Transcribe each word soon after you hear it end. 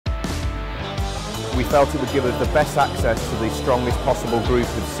we felt it would give us the best access to the strongest possible group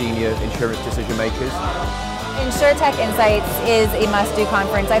of senior insurance decision makers. Insurtech Insights is a must-do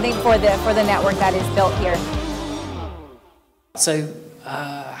conference, I think, for the network that is built here. So,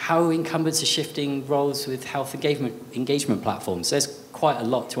 how incumbents are shifting roles with health engagement platforms. There's quite a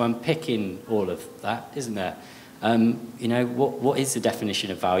lot to unpick in all of that, isn't there? You know, what is the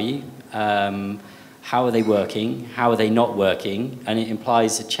definition of value? How are they working? How are they not working? And it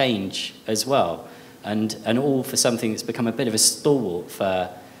implies a change as well. And all for something that's become a bit of a stalwart for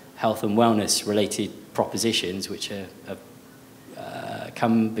health and wellness related propositions, which have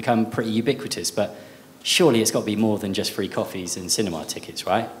become pretty ubiquitous. But surely it's got to be more than just free coffees and cinema tickets,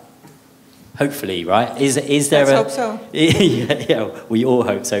 right? Hopefully, right? Is there Let's hope so. Yeah, we all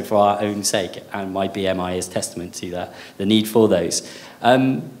hope so for our own sake, and my BMI is testament to that, the need for those.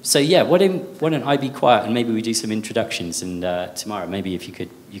 So yeah, why don't I be quiet and maybe we do some introductions, and tomorrow maybe if you could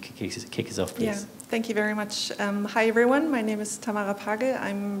kick us off, please. Yeah, thank you very much. Hi everyone, my name is Tamara Page.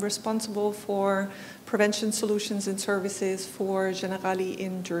 I'm responsible for prevention solutions and services for Generali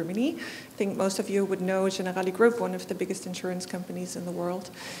in Germany. I think most of you would know Generali Group, one of the biggest insurance companies in the world.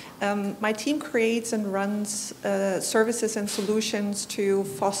 My team creates and runs services and solutions to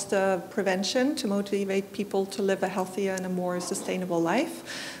foster prevention, to motivate people to live a healthier and a more sustainable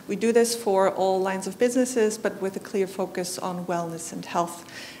life. We do this for all lines of businesses, but with a clear focus on wellness and health.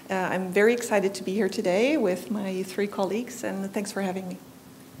 I'm very excited to be here today with my 3 colleagues, and thanks for having me.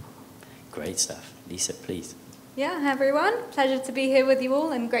 Great stuff. Lisa, please. Yeah, hi everyone. Pleasure to be here with you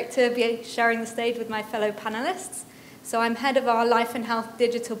all and great to be sharing the stage with my fellow panelists. So I'm head of our Life and Health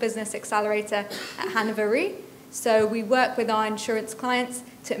Digital Business Accelerator at Hannover Re. So we work with our insurance clients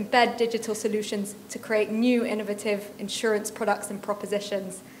to embed digital solutions to create new innovative insurance products and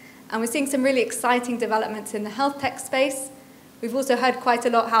propositions. And we're seeing some really exciting developments in the health tech space. We've also heard quite a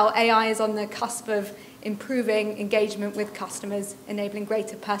lot how AI is on the cusp of improving engagement with customers, enabling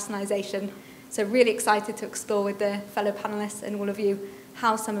greater personalization. So really excited to explore with the fellow panelists and all of you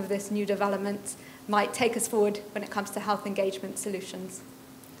how some of this new development might take us forward when it comes to health engagement solutions.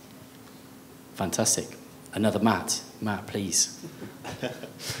 Fantastic. Another Matt. Matt, please.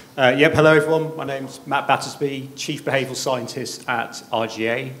 Yep, hello everyone. My name's Matt Battersby, Chief Behavioural Scientist at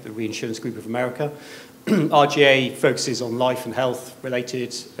RGA, the Reinsurance Group of America. RGA focuses on life and health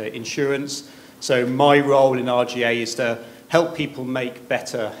related insurance. So my role in RGA is to help people make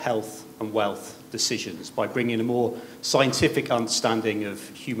better health and wealth decisions by bringing a more scientific understanding of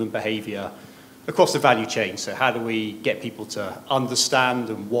human behaviour across the value chain. So how do we get people to understand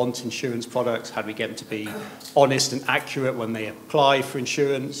and want insurance products? How do we get them to be honest and accurate when they apply for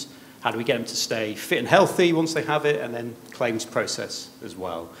insurance? How do we get them to stay fit and healthy once they have it? And then claims process as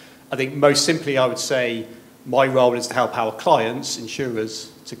well. I think most simply I would say my role is to help our clients,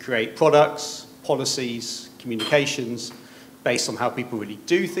 insurers, to create products, policies, communications based on how people really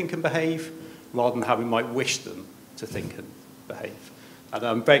do think and behave rather than how we might wish them to think and behave. And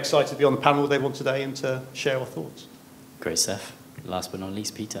I'm very excited to be on the panel with everyone today and to share our thoughts. Great stuff. Last but not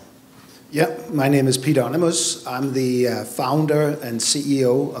least, Peter. Yeah, my name is Peter Onimus. I'm the founder and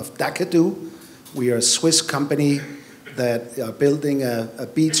CEO of Dakadu. We are a Swiss company that are building a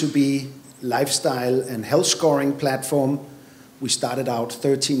B2B lifestyle and health scoring platform. We started out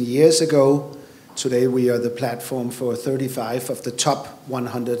 13 years ago. Today we are the platform for 35 of the top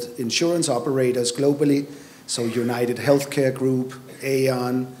 100 insurance operators globally. So United Healthcare Group,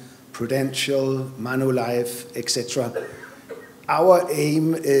 Aon, Prudential, Manulife, etc. Our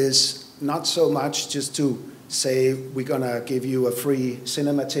aim is not so much just to say we're going to give you a free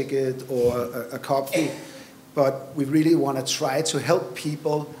cinema ticket or a coffee, but we really want to try to help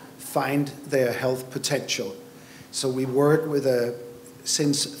people find their health potential. So we work with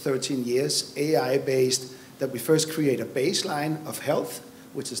since 13 years, AI-based, that we first create a baseline of health,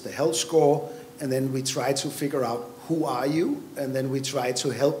 which is the health score, and then we try to figure out who are you, and then we try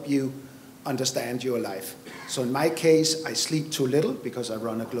to help you understand your life. So in my case, I sleep too little because I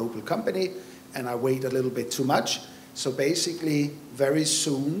run a global company, and I weight a little bit too much. So basically, very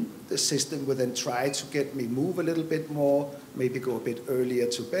soon, the system will then try to get me move a little bit more, maybe go a bit earlier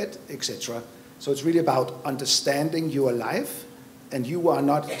to bed, etc. So it's really about understanding your life, and you are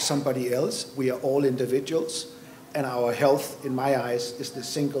not somebody else. We are all individuals, and our health, in my eyes, is the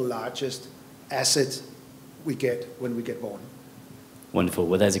single largest asset we get when we get born. Wonderful.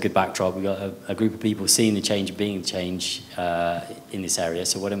 Well, there's a good backdrop. We've got a group of people seeing the change and being the change in this area.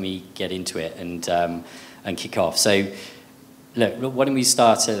 So why don't we get into it and kick off? So, look, why don't we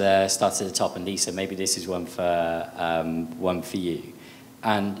start at the top? And Lisa, maybe this is one for you.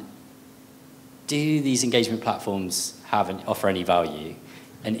 And do these engagement platforms offer any value?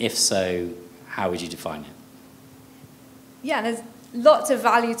 And if so, how would you define it? Yeah, there's lots of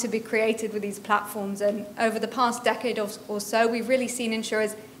value to be created with these platforms, and over the past decade or so, we've really seen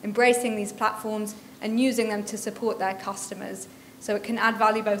insurers embracing these platforms and using them to support their customers. So it can add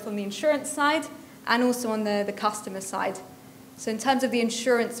value both on the insurance side and also on the customer side. So in terms of the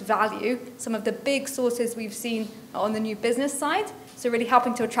insurance value, some of the big sources we've seen are on the new business side, so really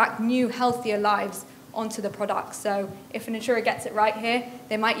helping to attract new, healthier lives onto the product. So if an insurer gets it right here,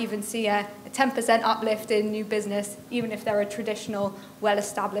 they might even see a 10% uplift in new business, even if they're a traditional,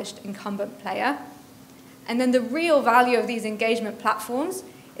 well-established incumbent player. And then the real value of these engagement platforms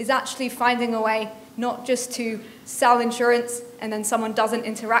is actually finding a way not just to sell insurance and then someone doesn't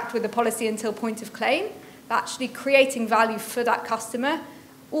interact with the policy until point of claim, but actually creating value for that customer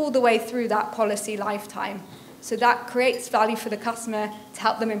all the way through that policy lifetime. So that creates value for the customer to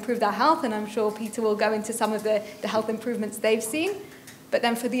help them improve their health, and I'm sure Peter will go into some of the health improvements they've seen. But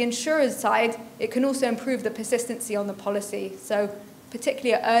then for the insurer's side, it can also improve the persistency on the policy. So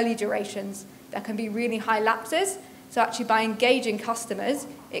particularly at early durations, there can be really high lapses. So actually by engaging customers,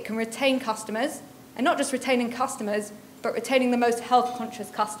 it can retain customers, and not just retaining customers, but retaining the most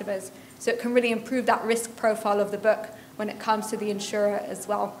health-conscious customers. So it can really improve that risk profile of the book when it comes to the insurer as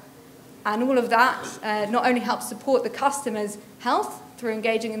well. And all of that not only helps support the customer's health through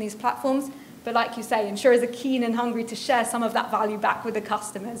engaging in these platforms, but like you say, insurers are keen and hungry to share some of that value back with the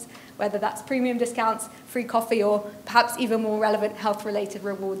customers, whether that's premium discounts, free coffee, or perhaps even more relevant health-related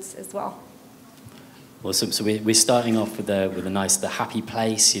rewards as well. Awesome. So we're starting off with the happy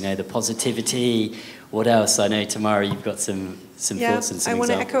place, you know, the positivity. What else? I know, Tamara, you've got some thoughts and some examples.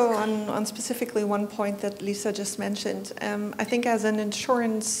 I want to echo on specifically one point that Lisa just mentioned. I think as an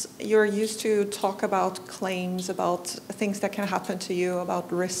insurance, you're used to talk about claims, about things that can happen to you, about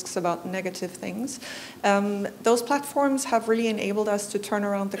risks, about negative things. Those platforms have really enabled us to turn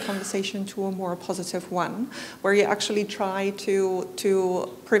around the conversation to a more positive one, where you actually try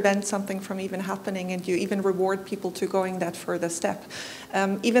to prevent something from even happening, and you even reward people to going that further step.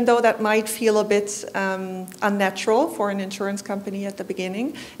 Even though that might feel a bit unnatural for an insurance company at the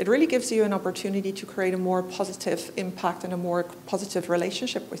beginning, it really gives you an opportunity to create a more positive impact and a more positive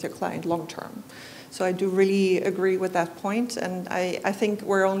relationship with your client long term. So I do really agree with that point, and I think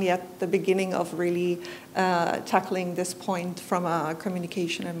we're only at the beginning of really tackling this point from a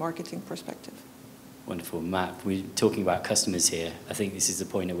communication and marketing perspective. Wonderful. Matt, we're talking about customers here. I think this is the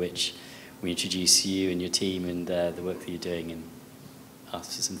point at which we introduce you and your team and the work that you're doing, and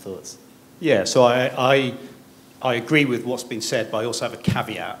ask for some thoughts. Yeah, so I agree with what's been said, but I also have a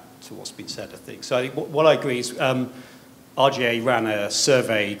caveat to what's been said, I think. So what I agree is RGA ran a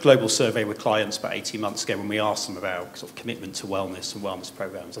survey, global survey with clients about 18 months ago when we asked them about sort of commitment to wellness and wellness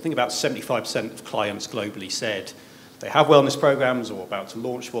programs. I think about 75% of clients globally said they have wellness programs or are about to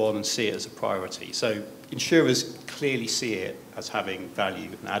launch one and see it as a priority. So insurers clearly see it as having value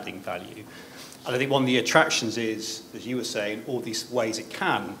and adding value. And I think one of the attractions is, as you were saying, all these ways it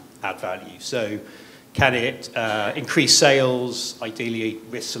can add value. So can it increase sales, ideally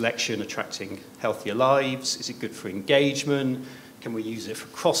risk selection, attracting healthier lives? Is it good for engagement? Can we use it for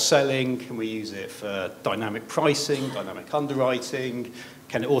cross-selling? Can we use it for dynamic pricing, dynamic underwriting?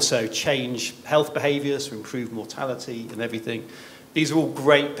 Can it also change health behaviours to improve mortality and everything? These are all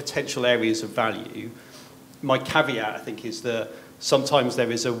great potential areas of value. My caveat, I think, is that sometimes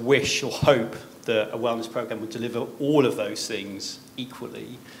there is a wish or hope that a wellness program would deliver all of those things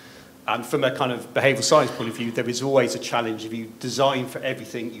equally. And from a kind of behavioural science point of view, there is always a challenge. If you design for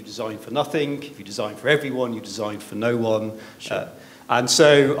everything, you design for nothing. If you design for everyone, you design for no one. Sure. And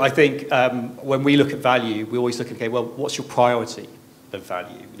so I think when we look at value, we always look at, okay, well, what's your priority of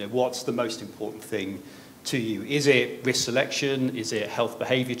value? You know, what's the most important thing to you? Is it risk selection? Is it health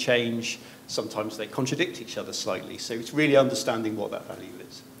behaviour change? Sometimes they contradict each other slightly. So it's really understanding what that value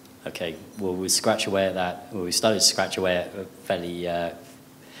is. Okay, well, we scratch away at that. Well, we started to scratch away at a fairly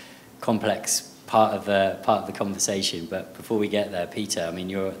complex part of the conversation. But before we get there, Peter, I mean,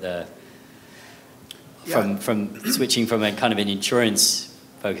 you're at the from switching from a kind of an insurance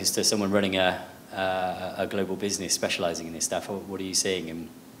focus to someone running a global business specializing in this stuff. What are you seeing, and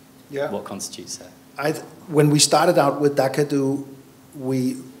what constitutes that? When we started out with Dakadu,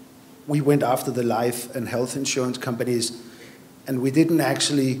 we went after the life and health insurance companies, and we didn't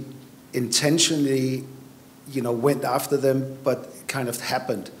actually intentionally, went after them, but it kind of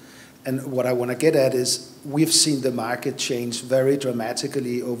happened. And what I want to get at is we've seen the market change very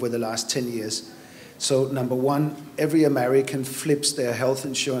dramatically over the last 10 years. So number one, every American flips their health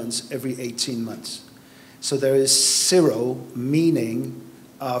insurance every 18 months. So there is zero meaning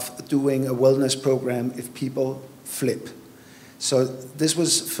of doing a wellness program if people flip. So this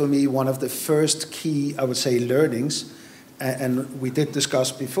was, for me, one of the first key, I would say, learnings. And we did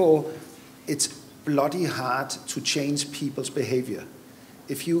discuss before, it's bloody hard to change people's behavior.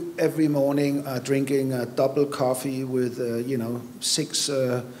 If you every morning are drinking a double coffee with, 6,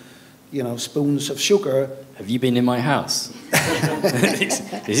 spoons of sugar. Have you been in my house?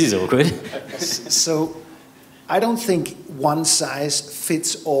 This is awkward. So I don't think one size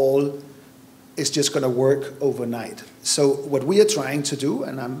fits all is just going to work overnight. So what we are trying to do,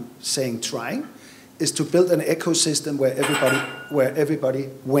 and I'm saying trying, is to build an ecosystem where everybody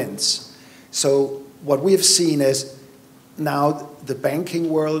wins. So what we have seen is now the banking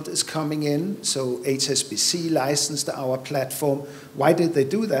world is coming in. So HSBC licensed our platform. Why did they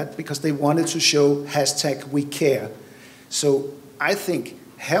do that? Because they wanted to show #WeCare. So I think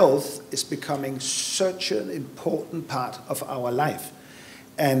health is becoming such an important part of our life.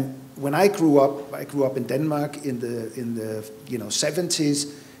 And when I grew up in Denmark in the 70s.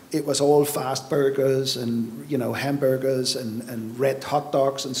 It was all fast burgers and hamburgers and red hot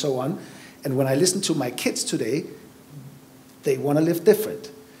dogs and so on. And when I listen to my kids today, they want to live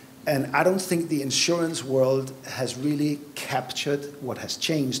different. And I don't think the insurance world has really captured what has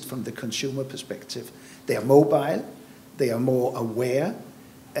changed from the consumer perspective. They are mobile, they are more aware.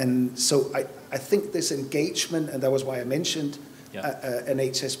 And so I think this engagement, and that was why I mentioned an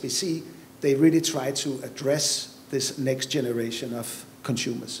HSBC, they really try to address this next generation of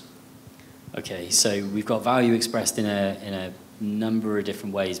consumers. Okay, so we've got value expressed in a number of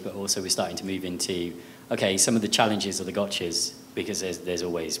different ways, but also we're starting to move into, okay, some of the challenges or the gotchas, because there's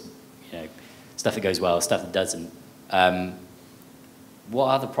always, stuff that goes well, stuff that doesn't. What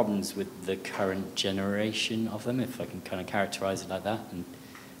are the problems with the current generation of them, if I can kind of characterize it like that? And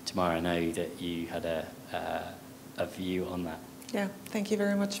Tamara, I know that you had a view on that. Yeah, thank you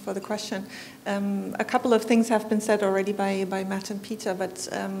very much for the question. A couple of things have been said already by Matt and Peter, but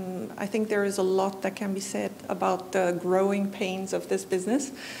I think there is a lot that can be said about the growing pains of this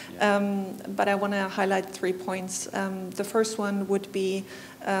business. Yeah. But I want to highlight 3 points. The first one would be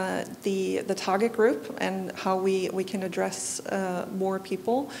the target group and how we can address more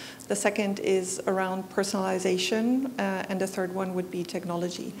people. The second is around personalization, and the third one would be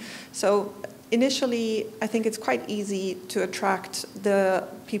technology. So initially, I think it's quite easy to attract the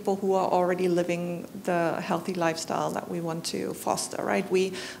people who are already living the healthy lifestyle that we want to foster, right?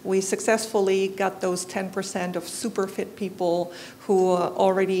 We successfully got those 10% of super fit people who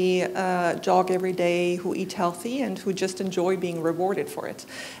already jog every day, who eat healthy, and who just enjoy being rewarded for it.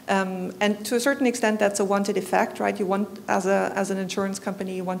 And to a certain extent, that's a wanted effect, right? You want, as an insurance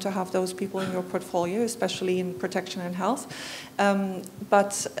company, you want to have those people in your portfolio, especially in protection and health.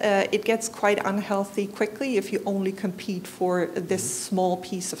 But it gets quite unhealthy quickly if you only compete for this small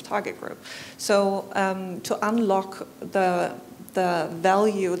piece of target group. So to unlock the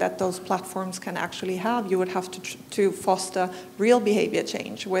value that those platforms can actually have, you would have to foster real behavior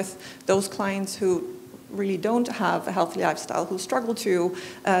change with those clients who really don't have a healthy lifestyle, who struggle to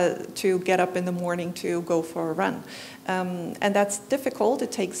get up in the morning to go for a run. And that's difficult.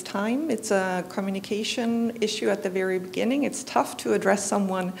 It takes time. It's a communication issue at the very beginning. It's tough to address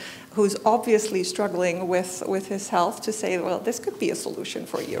someone who's obviously struggling with his health to say, well, this could be a solution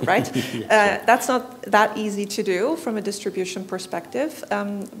for you, right? That's not that easy to do from a distribution perspective,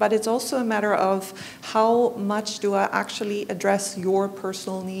 but it's also a matter of how much do I actually address your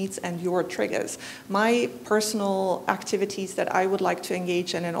personal needs and your triggers. My personal activities that I would like to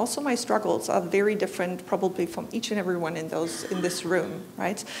engage in, and also my struggles, are very different probably from each and every one in this room,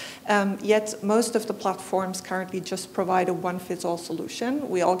 right? Yet most of the platforms currently just provide a one-fits-all solution.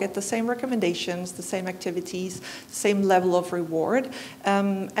 We all get the same recommendations, the same activities, the same level of reward,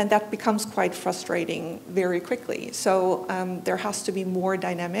 and that becomes quite frustrating very quickly. So there has to be more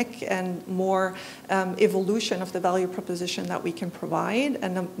dynamic and more evolution of the value proposition that we can provide,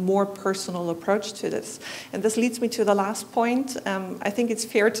 and a more personal approach to this. And this leads me to the last point. I think it's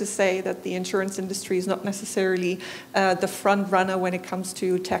fair to say that the insurance industry is not necessarily the front runner when it comes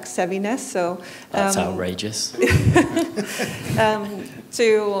to tech savviness. So that's outrageous.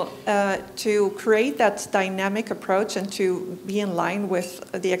 To create that dynamic approach and to be in line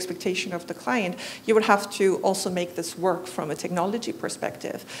with the expectation of the client, you would have to also make this work from a technology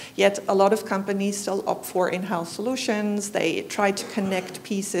perspective. Yet a lot of companies still opt for in-house solutions. They try to connect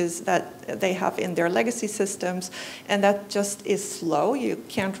pieces that they have in their legacy systems, and that just is slow. You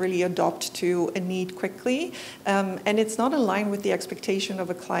can't really adopt to a need quickly, and it's not in line with the expectation of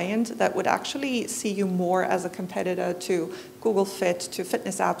a client that would actually see you more as a competitor to Google Fit, to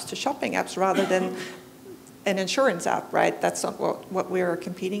fitness apps, to shopping apps, rather than an insurance app, right? That's not what we're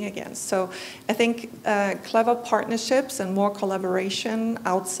competing against. So I think clever partnerships and more collaboration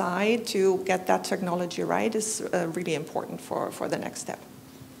outside to get that technology right is really important for the next step.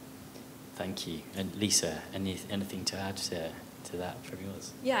 Thank you. And Lisa, anything to add to that from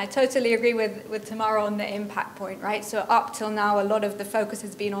yours? Yeah, I totally agree with Tamara on the impact point, right? So up till now, a lot of the focus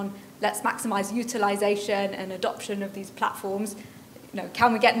has been on let's maximize utilization and adoption of these platforms. You know,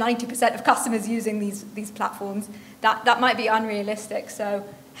 can we get 90% of customers using these platforms? That might be unrealistic. So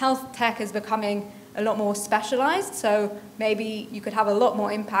health tech is becoming a lot more specialized. So maybe you could have a lot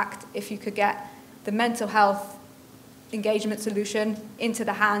more impact if you could get the mental health engagement solution into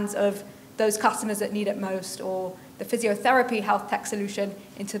the hands of those customers that need it most, or the physiotherapy health tech solution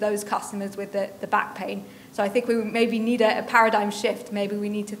into those customers with the back pain. So I think we maybe need a paradigm shift. Maybe we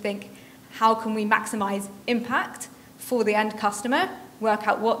need to think, how can we maximize impact for the end customer, work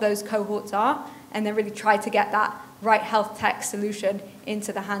out what those cohorts are, and then really try to get that right health tech solution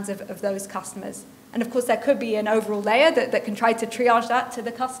into the hands of those customers. And of course, there could be an overall layer that can try to triage that to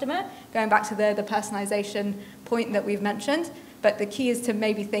the customer, going back to the personalization point that we've mentioned. But the key is to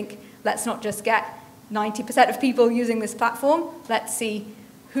maybe think, let's not just get 90% of people using this platform. Let's see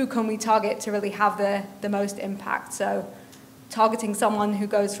who can we target to really have the most impact. So targeting someone who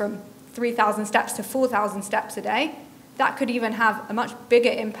goes from 3,000 steps to 4,000 steps a day, that could even have a much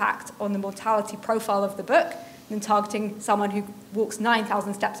bigger impact on the mortality profile of the book than targeting someone who walks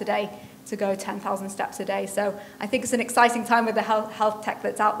 9,000 steps a day to go 10,000 steps a day. So I think it's an exciting time with the health tech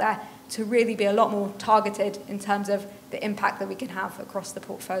that's out there to really be a lot more targeted in terms of the impact that we can have across the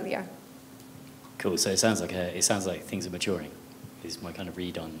portfolio. Cool. So it sounds like things are maturing, is my kind of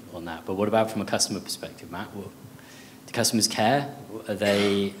read on that. But what about from a customer perspective, Matt? Do customers care? Are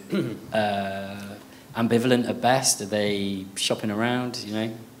they ambivalent at best? Are they shopping around? You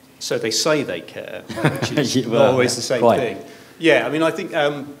know. So they say they care, which is not always the same thing. Yeah, I mean, I think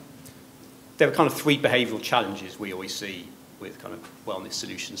there are kind of three behavioural challenges we always see with kind of wellness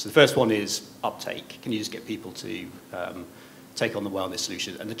solutions. So the first one is uptake. Can you just get people to take on the wellness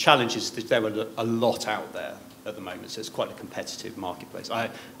solution? And the challenge is that there are a lot out there at the moment, so it's quite a competitive marketplace.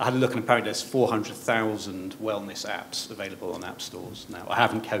 I had a look, and apparently there's 400,000 wellness apps available on app stores now. I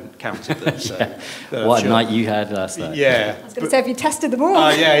haven't counted them. So yeah. What a night you had last night. Yeah. I was going to say, have you tested them all?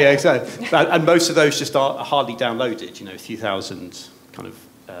 Yeah, exactly. And most of those just are hardly downloaded, you know, a few thousand kind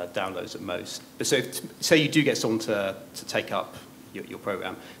of downloads at most. But so say you do get someone to take up your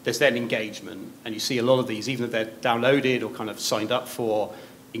program, there's then engagement, and you see a lot of these, even if they're downloaded or kind of signed up for,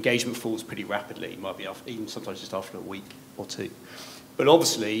 engagement falls pretty rapidly. It might be even sometimes just after a week or two. But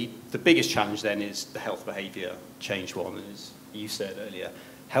obviously, the biggest challenge then is the health behaviour change one. And as you said earlier,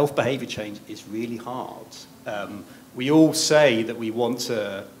 health behaviour change is really hard. We all say that we want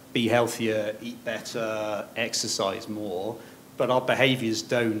to be healthier, eat better, exercise more, but our behaviours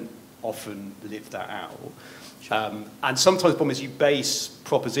don't often live that out. And sometimes the problem is you base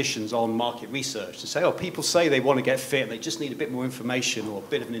propositions on market research to say, oh, people say they want to get fit, they just need a bit more information or a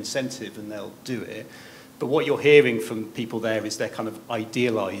bit of an incentive and they'll do it. But what you're hearing from people there is their kind of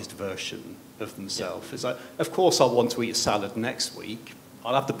idealised version of themselves. Yeah. It's like, of course I'll want to eat a salad next week.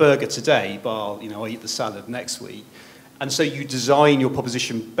 I'll have the burger today, but I'll eat the salad next week. And so you design your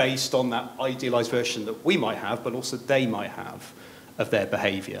proposition based on that idealised version that we might have, but also they might have of their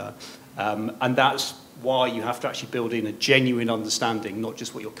behaviour. And that's why you have to actually build in a genuine understanding, not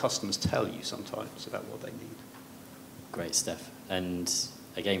just what your customers tell you sometimes about what they need. Great stuff. And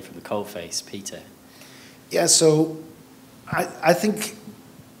again, from the coalface, Peter. Yeah, so I think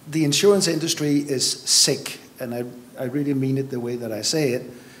the insurance industry is sick, and I really mean it the way that I say it,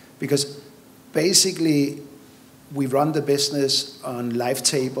 because basically we run the business on life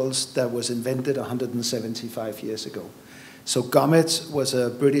tables that was invented 175 years ago. So Gomet was a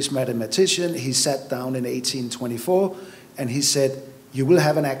British mathematician. He sat down in 1824 and he said, you will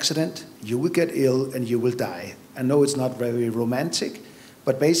have an accident, you will get ill, and you will die. I know it's not very romantic,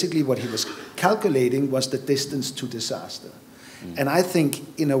 but basically what he was calculating was the distance to disaster. And I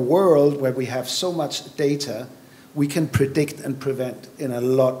think in a world where we have so much data, we can predict and prevent in a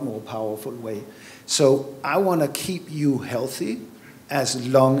lot more powerful way. So I want to keep you healthy as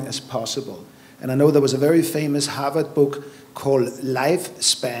long as possible. And I know there was a very famous Harvard book called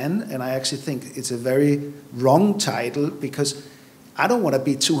Lifespan, and I actually think it's a very wrong title, because I don't want to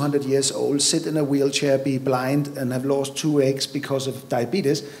be 200 years old, sit in a wheelchair, be blind, and have lost 2 eggs because of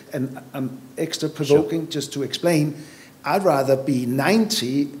diabetes. And I'm extra provoking, just to explain, I'd rather be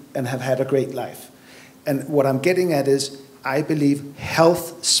 90 and have had a great life. And what I'm getting at is, I believe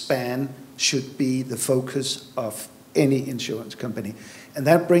health span should be the focus of any insurance company. And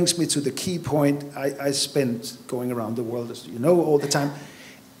that brings me to the key point. I spent going around the world, as you know, all the time.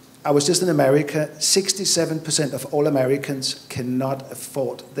 I was just in America. 67% of all Americans cannot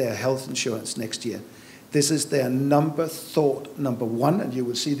afford their health insurance next year. This is their number one, and you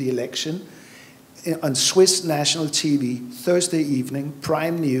will see the election. On Swiss national TV, Thursday evening,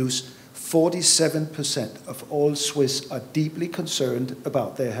 prime news, 47% of all Swiss are deeply concerned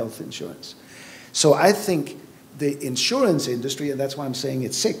about their health insurance. So I think the insurance industry, and that's why I'm saying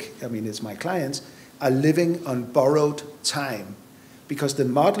it's sick, I mean, it's my clients, are living on borrowed time. Because the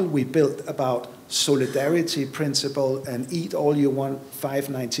model we built about solidarity principle and eat all you want,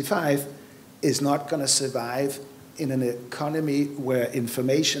 $5.95, is not going to survive in an economy where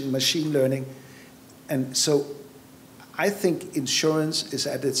information, machine learning, and so I think insurance is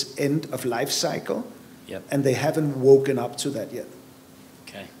at its end of life cycle, and they haven't woken up to that yet.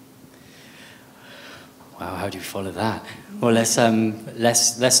 Okay. Wow, how do you follow that? Well,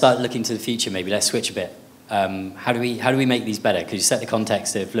 let's start looking to the future. Maybe let's switch a bit. How do we make these better? Because you set the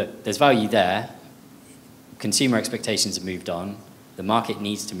context of, look, there's value there. Consumer expectations have moved on. The market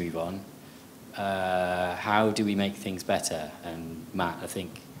needs to move on. How do we make things better? And Matt, I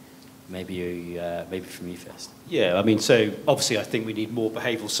think maybe from you first. Yeah, I mean, so obviously I think we need more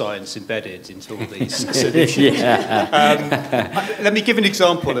behavioural science embedded into all these solutions. Let me give an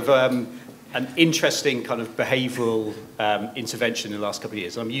example of an interesting kind of behavioural intervention in the last couple of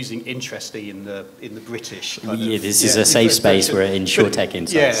years. I'm using interesting in the British kind of, this is a safe space. We're at Insurtech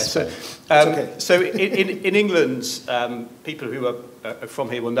Insights. So in England, people who are from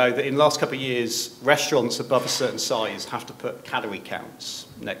here will know that in the last couple of years, restaurants above a certain size have to put calorie counts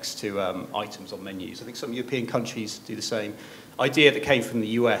next to items on menus. I think some European countries do the same. Idea that came from the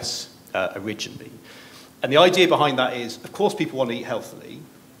US originally. And the idea behind that is, of course, people want to eat healthily.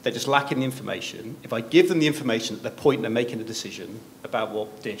 They're just lacking the information. If I give them the information at the point they're making a decision about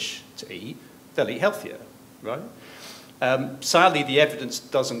what dish to eat, they'll eat healthier, right? Sadly, the evidence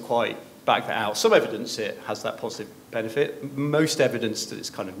doesn't quite back that out. Some evidence it has that positive benefit. Most evidence that it's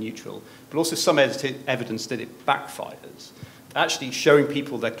kind of neutral. But also some evidence that it backfires. Actually showing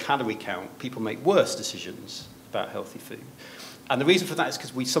people their calorie count, people make worse decisions about healthy food. And the reason for that is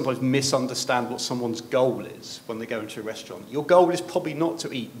because we sometimes misunderstand what someone's goal is when they go into a restaurant. Your goal is probably not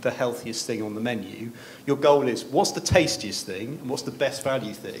to eat the healthiest thing on the menu. Your goal is, what's the tastiest thing and what's the best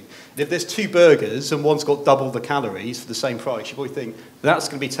value thing? And if there's 2 burgers and one's got double the calories for the same price, you probably think, that's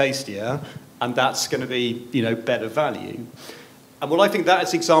going to be tastier and that's going to be, better value. And what I think that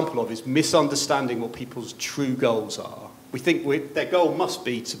is an example of is misunderstanding what people's true goals are. We think their goal must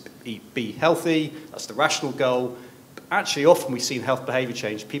be to be healthy, that's the rational goal. Actually, often we see in health behaviour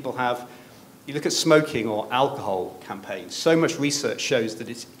change, people you look at smoking or alcohol campaigns, so much research shows that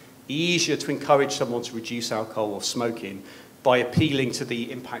it's easier to encourage someone to reduce alcohol or smoking by appealing to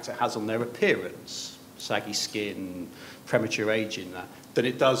the impact it has on their appearance, saggy skin, premature aging, than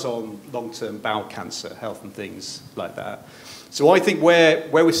it does on long-term bowel cancer, health and things like that. So I think where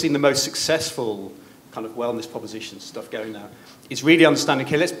we're seeing the most successful kind of wellness proposition stuff going now is really understanding,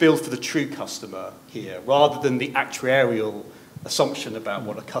 okay, let's build for the true customer here, rather than the actuarial assumption about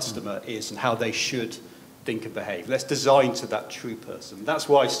what a customer is and how they should think and behave. Let's design to that true person. That's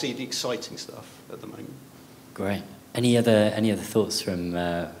why I see the exciting stuff at the moment. Great. Any other thoughts from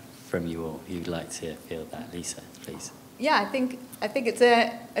you all you'd like to field that? Lisa, please. Yeah, I think it's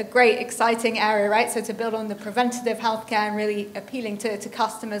a great, exciting area, right? So to build on the preventative healthcare and really appealing to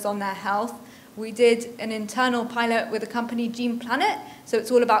customers on their health. We did an internal pilot with a company, Gene Planet. So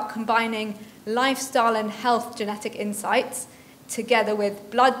it's all about combining lifestyle and health genetic insights together with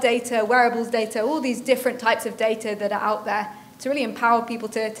blood data, wearables data, all these different types of data that are out there to really empower people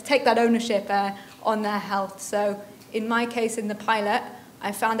to take that ownership on their health. So in my case, in the pilot,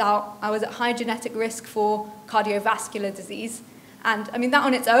 I found out I was at high genetic risk for cardiovascular disease. And I mean, that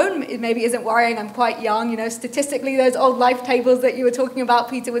on its own, it maybe isn't worrying. I'm quite young, statistically, those old life tables that you were talking about,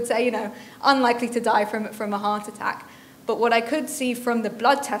 Peter would say, unlikely to die from a heart attack. But what I could see from the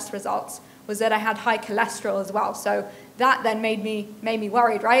blood test results was that I had high cholesterol as well. So that then made me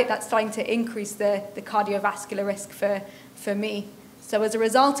worried, right? That's starting to increase the cardiovascular risk for me. So as a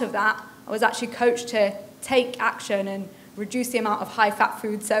result of that, I was actually coached to take action and reduce the amount of high-fat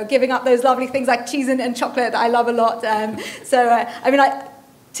food, so giving up those lovely things like cheese and chocolate that I love a lot.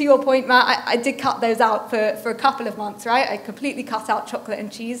 To your point, Matt, I did cut those out for a couple of months, right? I completely cut out chocolate and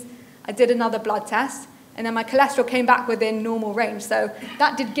cheese. I did another blood test, and then my cholesterol came back within normal range. So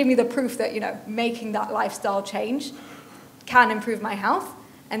that did give me the proof that, making that lifestyle change can improve my health.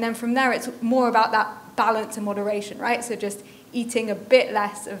 And then from there, it's more about that balance and moderation, right? So just eating a bit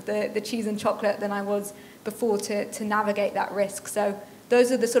less of the cheese and chocolate than I was before to navigate that risk. So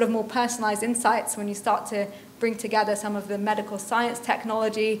those are the sort of more personalized insights when you start to bring together some of the medical science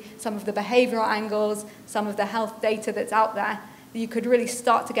technology, some of the behavioral angles, some of the health data that's out there. You could really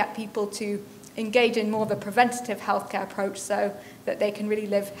start to get people to engage in more of a preventative healthcare approach so that they can really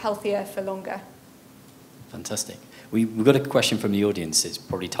live healthier for longer. Fantastic. We've got a question from the audience. It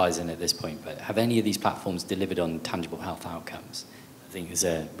probably ties in at this point, but have any of these platforms delivered on tangible health outcomes? I think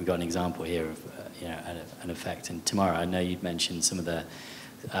we've got an example here of an effect. And Tamara, I know you'd mentioned some of the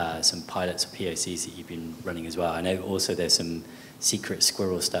some pilots or POCs that you've been running as well. I know also there's some secret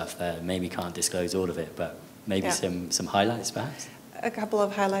squirrel stuff that maybe can't disclose all of it, but maybe some highlights perhaps? A couple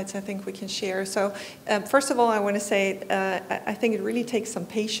of highlights I think we can share. So first of all, I want to say I think it really takes some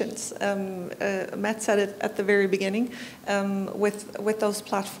patience. Matt said it at the very beginning. With those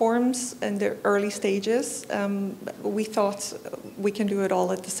platforms in the early stages, we thought we can do it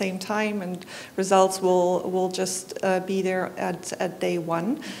all at the same time and results will just be there at day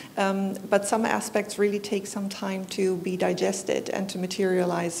one. But some aspects really take some time to be digested and to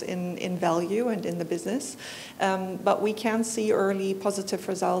materialize in value and in the business. But we can see early positive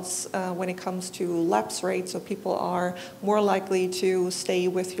results when it comes to lapse rates, so people are more likely to stay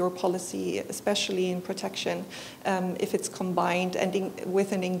with your policy, especially in protection, if it's combined and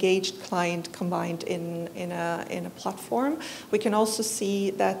with an engaged client combined in a platform. We can also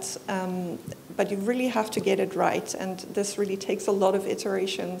see that, but you really have to get it right, and this really takes a lot of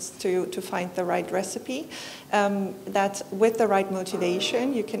iterations to find the right recipe. That with the right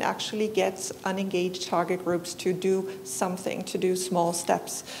motivation, you can actually get unengaged target groups to do something, to do small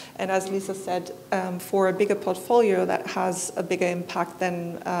steps. And as Lisa said, for a bigger portfolio, that has a bigger impact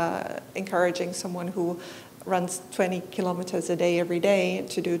than encouraging someone who runs 20 kilometers a day every day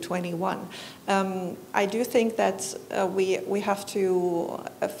to do 21. I do think that we have to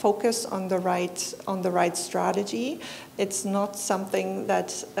focus on the right strategy. It's not something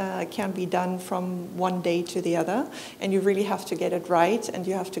that can be done from one day to the other, and you really have to get it right and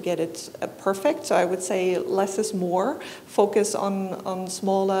you have to get it perfect. So I would say less is more. Focus on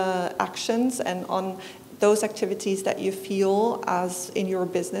smaller actions and on those activities that you feel as in your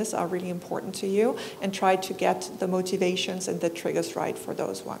business are really important to you, and try to get the motivations and the triggers right for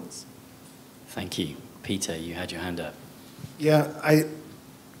those ones. Thank you. Peter, you had your hand up. Yeah,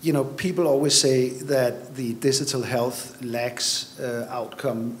 people always say that the digital health lacks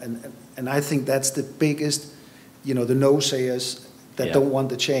outcome, and I think that's the biggest, the no-sayers that don't want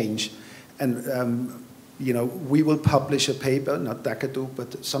the change. And, we will publish a paper, not Dakadu,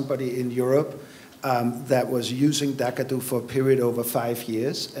 but somebody in Europe, that was using Dakadu for a period over 5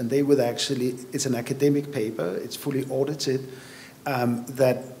 years, and they would actually, it's an academic paper, it's fully audited,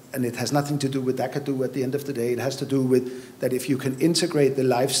 and it has nothing to do with Dakadu at the end of the day. It has to do with that if you can integrate the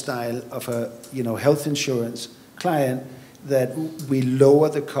lifestyle of a health insurance client, that we lower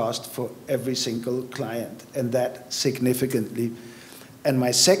the cost for every single client, and that significantly. And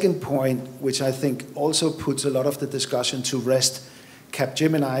my second point, which I think also puts a lot of the discussion to rest,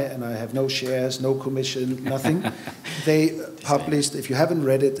 Capgemini, and I have no shares, no commission, nothing. They published, if you haven't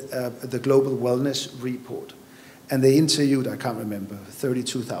read it, the Global Wellness Report. And they interviewed, I can't remember,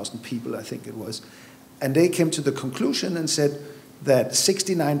 32,000 people, I think it was. And they came to the conclusion and said that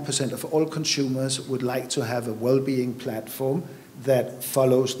 69% of all consumers would like to have a well-being platform that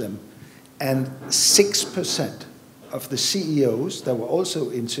follows them. And 6% of the CEOs that were also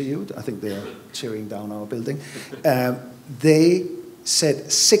interviewed, I think they are tearing down our building, they said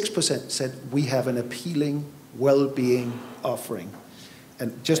 6% said we have an appealing well-being offering.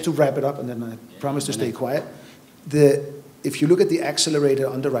 And just to wrap it up, and then I promise to stay quiet, if you look at the accelerator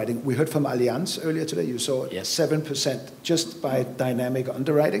underwriting, we heard from Allianz earlier today, you saw 7% just by dynamic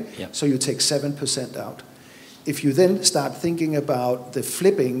underwriting, so you take 7% out. If you then start thinking about the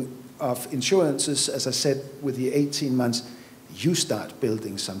flipping of insurances, as I said, with the 18 months, you start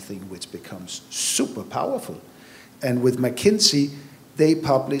building something which becomes super powerful. And with McKinsey, they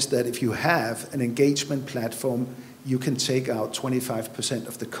published that if you have an engagement platform, you can take out 25%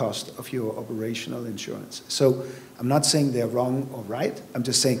 of the cost of your operational insurance. So I'm not saying they're wrong or right. I'm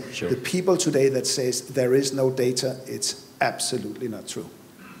just saying the people today that says there is no data, it's absolutely not true.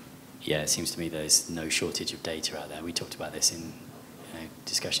 Yeah, it seems to me there's no shortage of data out there. We talked about this in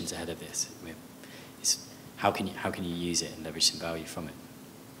discussions ahead of this. How can you use it and leverage some value from it?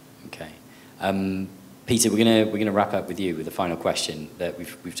 Okay. Peter, we're gonna wrap up with you with the final question that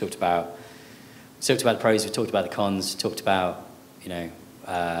we've talked about. We've talked about the pros, we've talked about the cons, talked about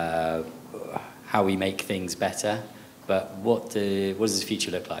how we make things better. But what does the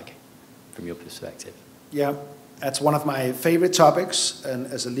future look like from your perspective? Yeah, that's one of my favorite topics. And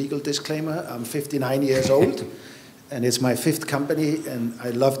as a legal disclaimer, I'm 59 years old. and it's my 5th company, and I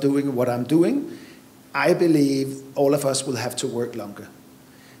love doing what I'm doing, I believe all of us will have to work longer.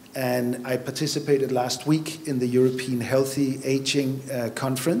 And I participated last week in the European Healthy Aging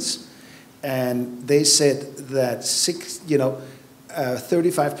Conference, and they said that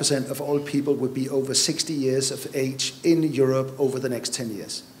 35% of all people would be over 60 years of age in Europe over the next 10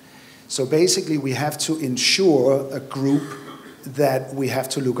 years. So basically, we have to ensure a group that we have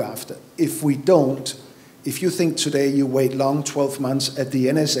to look after. If we don't, if you think today you wait long, 12 months at the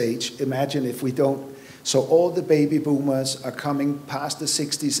NSH, imagine if we don't. So all the baby boomers are coming past the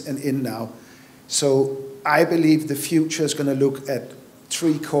 60s and in now. So I believe the future is going to look at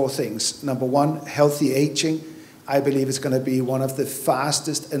 3 core things. Number 1, healthy aging. I believe it's going to be one of the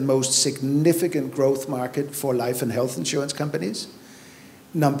fastest and most significant growth market for life and health insurance companies.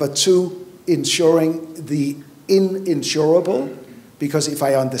 Number 2, ensuring the uninsurable, because if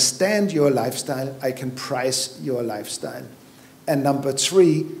I understand your lifestyle, I can price your lifestyle. And number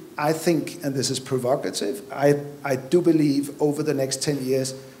 3, I think, and this is provocative, I do believe over the next 10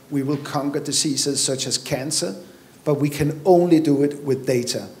 years we will conquer diseases such as cancer, but we can only do it with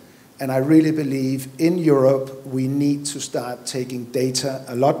data. And I really believe in Europe we need to start taking data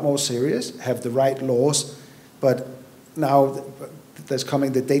a lot more serious, have the right laws, but now there's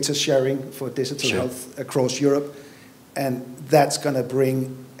coming the data sharing for digital health across Europe, and that's going to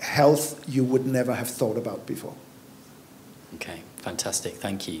bring health you would never have thought about before. Okay, fantastic,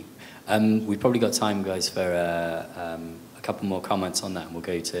 thank you. We've probably got time, guys, for a couple more comments on that, and we'll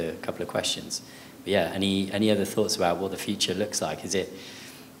go to a couple of questions. But yeah, any other thoughts about what the future looks like? Is it,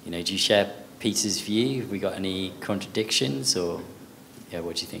 do you share Peter's view? Have we got any contradictions, or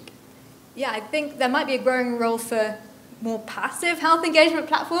what do you think? Yeah, I think there might be a growing role for more passive health engagement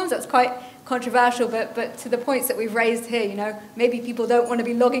platforms. That's quite controversial, but to the points that we've raised here, maybe people don't want to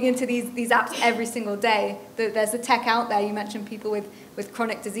be logging into these apps every single day. There's the tech out there, you mentioned people with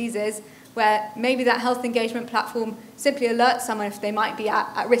chronic diseases, where maybe that health engagement platform simply alerts someone if they might be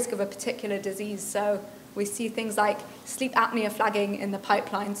at risk of a particular disease. So we see things like sleep apnea flagging in the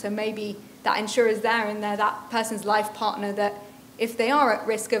pipeline. So maybe that insurer's there and they're that person's life partner, that if they are at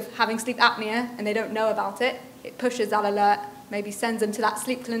risk of having sleep apnea and they don't know about it, it pushes that alert, maybe sends them to that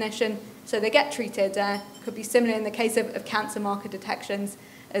sleep clinician so they get treated. Could be similar in the case of cancer marker detections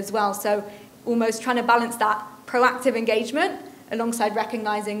as well. So almost trying to balance that proactive engagement alongside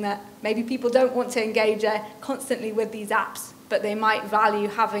recognizing that maybe people don't want to engage constantly with these apps, but they might value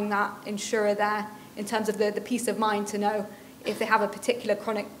having that insurer there in terms of the peace of mind to know if they have a particular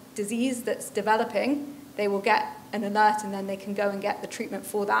chronic disease that's developing, they will get an alert and then they can go and get the treatment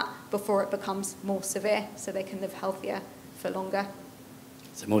for that before it becomes more severe, so they can live healthier for longer.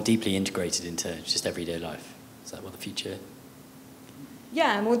 So more deeply integrated into just everyday life. Is that what the future?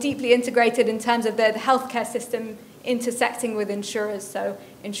 Yeah, more deeply integrated in terms of the healthcare system intersecting with insurers. So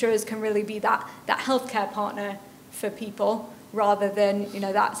insurers can really be that healthcare partner for people rather than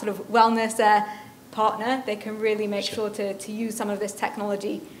that sort of wellness partner. They can really make sure to use some of this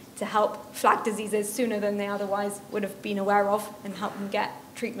technology to help flag diseases sooner than they otherwise would have been aware of and help them get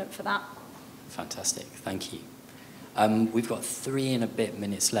treatment for that. Fantastic, thank you. We've got 3 and a bit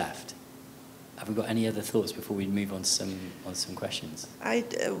minutes left. Have we got any other thoughts before we move on to some questions? I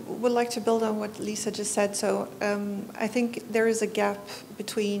would like to build on what Lisa just said. So I think there is a gap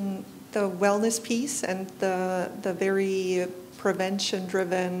between the wellness piece and the very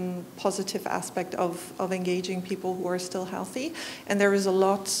prevention-driven positive aspect of engaging people who are still healthy. And there is a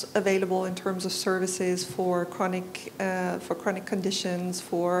lot available in terms of services for chronic conditions,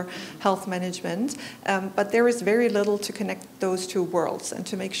 for health management. But there is very little to connect those two worlds and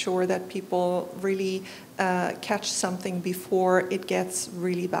to make sure that people really catch something before it gets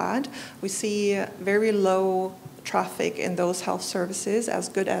really bad. We see very low traffic in those health services, as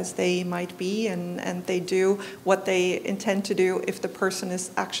good as they might be, and they do what they intend to do if the person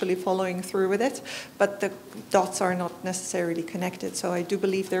is actually following through with it, but the dots are not necessarily connected. So I do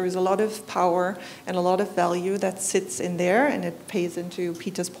believe there is a lot of power and a lot of value that sits in there, and it pays into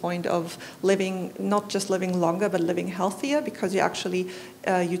Peter's point of living, not just living longer, but living healthier, because you actually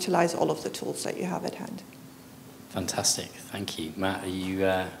utilize all of the tools that you have at hand. Fantastic, thank you. Matt, are you...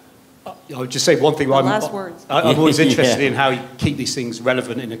 I would just say one thing. Last words. I'm always interested in how you keep these things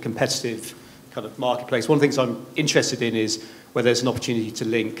relevant in a competitive kind of marketplace. One of the things I'm interested in is where there's an opportunity to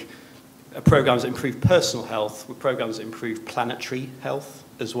link programs that improve personal health with programs that improve planetary health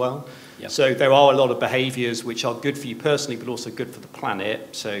as well. Yep. So there are a lot of behaviours which are good for you personally, but also good for the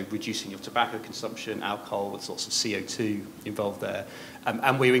planet. So reducing your tobacco consumption, alcohol, there's lots of CO2 involved there.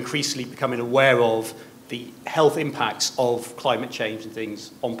 And we're increasingly becoming aware of the health impacts of climate change and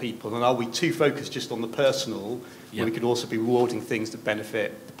things on people, and are we too focused just on the personal, when we could also be rewarding things that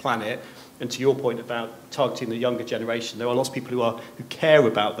benefit the planet? And to your point about targeting the younger generation, there are lots of people who care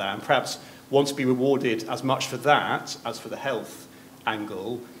about that and perhaps want to be rewarded as much for that as for the health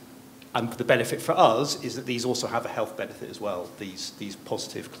angle. And the benefit for us is that these also have a health benefit as well, these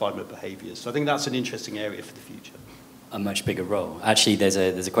positive climate behaviours. So I think that's an interesting area for the future. A much bigger role. Actually, there's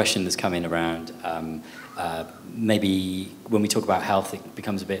a question that's come in around maybe when we talk about health, it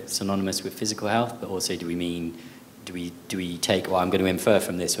becomes a bit synonymous with physical health, but also do we take, well, I'm going to infer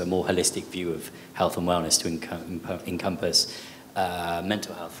from this, a more holistic view of health and wellness to encompass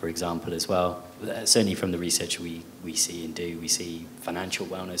mental health, for example, as well. Certainly from the research we see and do, we see financial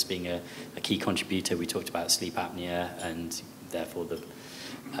wellness being a key contributor. We talked about sleep apnea and therefore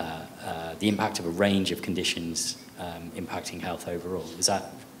the impact of a range of conditions impacting health overall. Is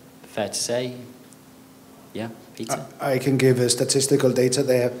that fair to say? Yeah, Peter? I can give statistical data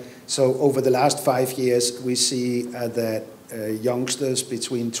there. So over the last 5 years, we see that youngsters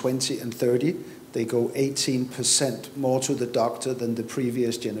between 20 and 30, they go 18% more to the doctor than the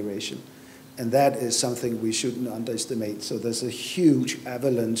previous generation. And that is something we shouldn't underestimate. So there's a huge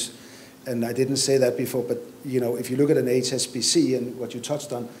avalanche, and I didn't say that before, but if you look at an HSBC and what you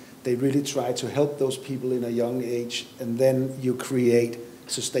touched on, they really try to help those people in a young age, and then you create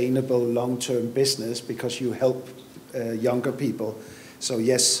sustainable long-term business because you help younger people. So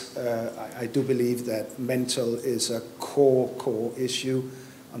yes, I do believe that mental is a core issue,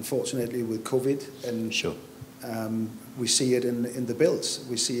 unfortunately, with COVID. And sure. We see it in the bills.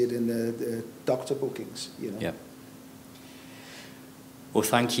 We see it in the doctor bookings. Yeah. Well,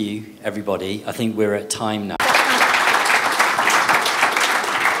 thank you, everybody. I think we're at time now.